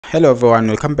Hello everyone,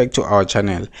 welcome back to our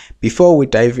channel. Before we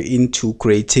dive into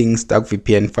creating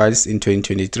StarkVPN files in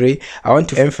 2023, I want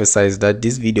to emphasize that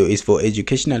this video is for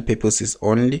educational purposes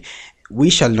only. We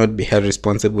shall not be held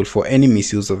responsible for any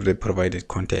misuse of the provided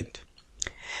content.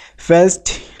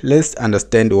 First, let's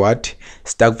understand what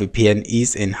StarkVPN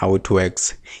is and how it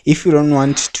works. If you don't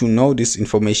want to know this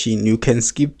information, you can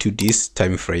skip to this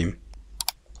time frame.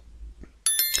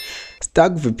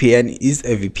 StarkVPN is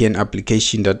a VPN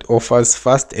application that offers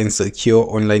fast and secure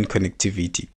online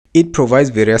connectivity. It provides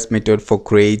various methods for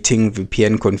creating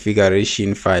VPN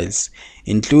configuration files,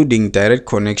 including direct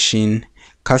connection,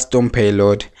 custom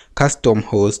payload, custom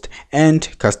host, and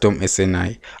custom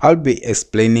SNI. I'll be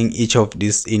explaining each of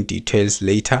these in details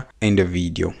later in the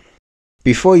video.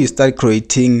 Before you start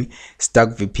creating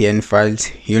StarkVPN files,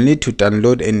 you'll need to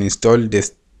download and install the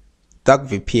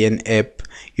StarkVPN app.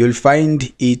 You'll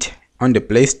find it on the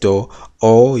Play Store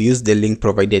or use the link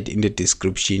provided in the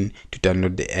description to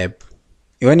download the app.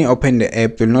 When you open the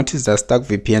app, you'll notice that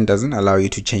StarkVPN doesn't allow you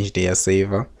to change their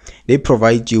saver. They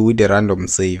provide you with a random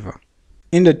saver.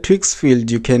 In the tweaks field,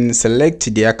 you can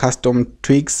select their custom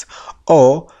tweaks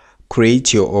or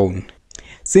create your own.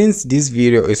 Since this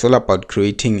video is all about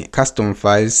creating custom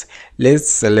files, let's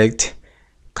select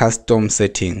custom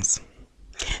settings.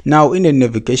 Now in the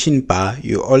navigation bar,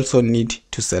 you also need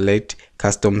to select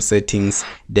custom settings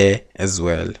there as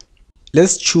well.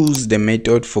 Let's choose the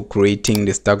method for creating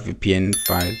the StarkVPN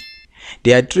file.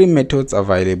 There are three methods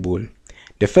available.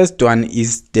 The first one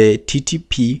is the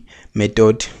TTP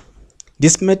method.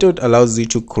 This method allows you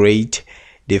to create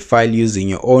the file using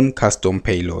your own custom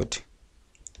payload.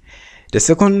 The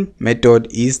second method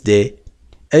is the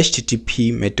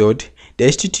HTTP method. The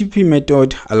HTTP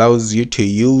method allows you to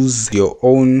use your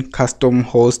own custom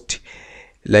host.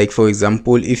 Like for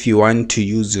example, if you want to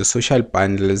use your social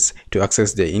bundles to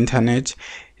access the internet,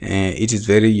 it is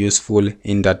very useful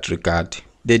in that regard.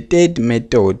 The third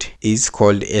method is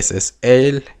called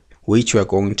SSL, which we are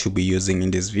going to be using in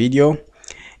this video.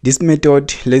 This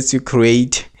method lets you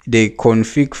create the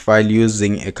config file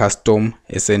using a custom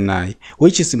SNI,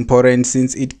 which is important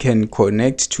since it can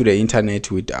connect to the internet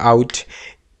without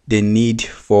the need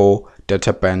for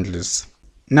data bundles.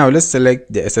 Now let's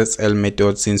select the SSL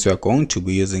method since we are going to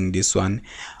be using this one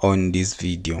on this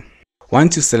video.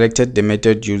 Once you selected the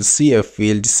method, you'll see a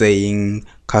field saying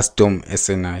custom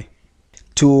SNI.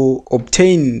 To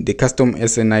obtain the custom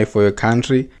SNI for your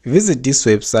country, visit this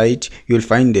website. You'll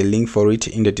find the link for it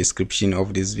in the description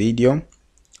of this video.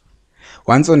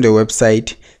 Once on the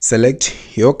website,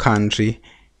 select your country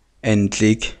and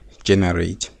click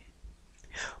generate.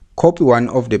 Copy one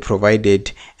of the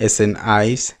provided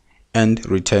SNIs and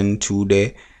return to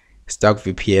the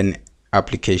StarkVPN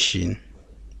application.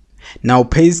 Now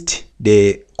paste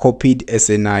the copied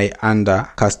SNI under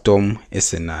custom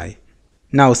SNI.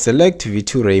 Now select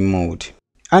V2 Ray mode.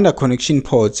 Under connection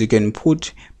ports, you can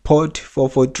put port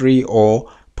 443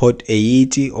 or port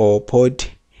 80 or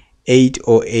port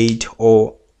 808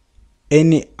 or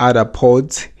any other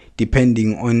ports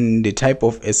depending on the type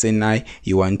of SNI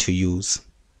you want to use.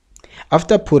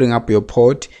 After putting up your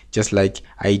port, just like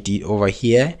I did over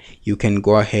here, you can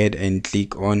go ahead and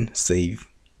click on save.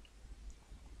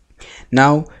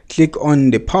 Now click on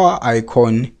the power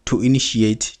icon to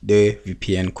initiate the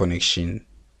VPN connection.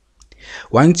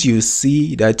 Once you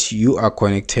see that you are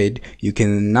connected, you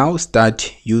can now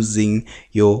start using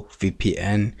your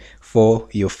VPN for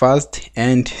your fast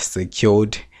and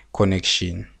secured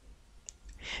connection.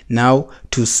 Now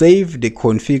to save the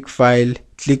config file,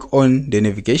 click on the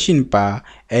navigation bar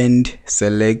and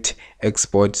select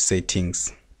export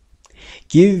settings.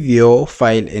 Give your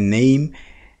file a name,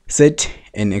 set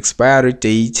an expiry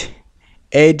date,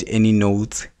 add any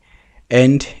notes,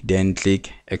 and then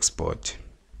click export.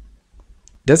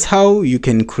 That's how you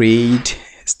can create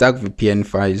StarkVPN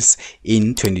files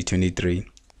in 2023.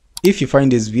 If you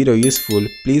find this video useful,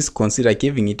 please consider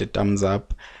giving it a thumbs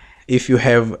up. If you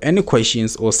have any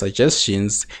questions or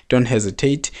suggestions, don't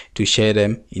hesitate to share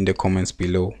them in the comments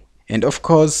below. And of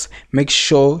course, make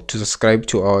sure to subscribe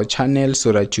to our channel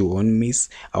so that you won't miss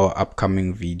our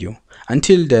upcoming video.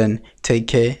 Until then, take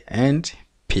care and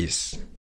peace.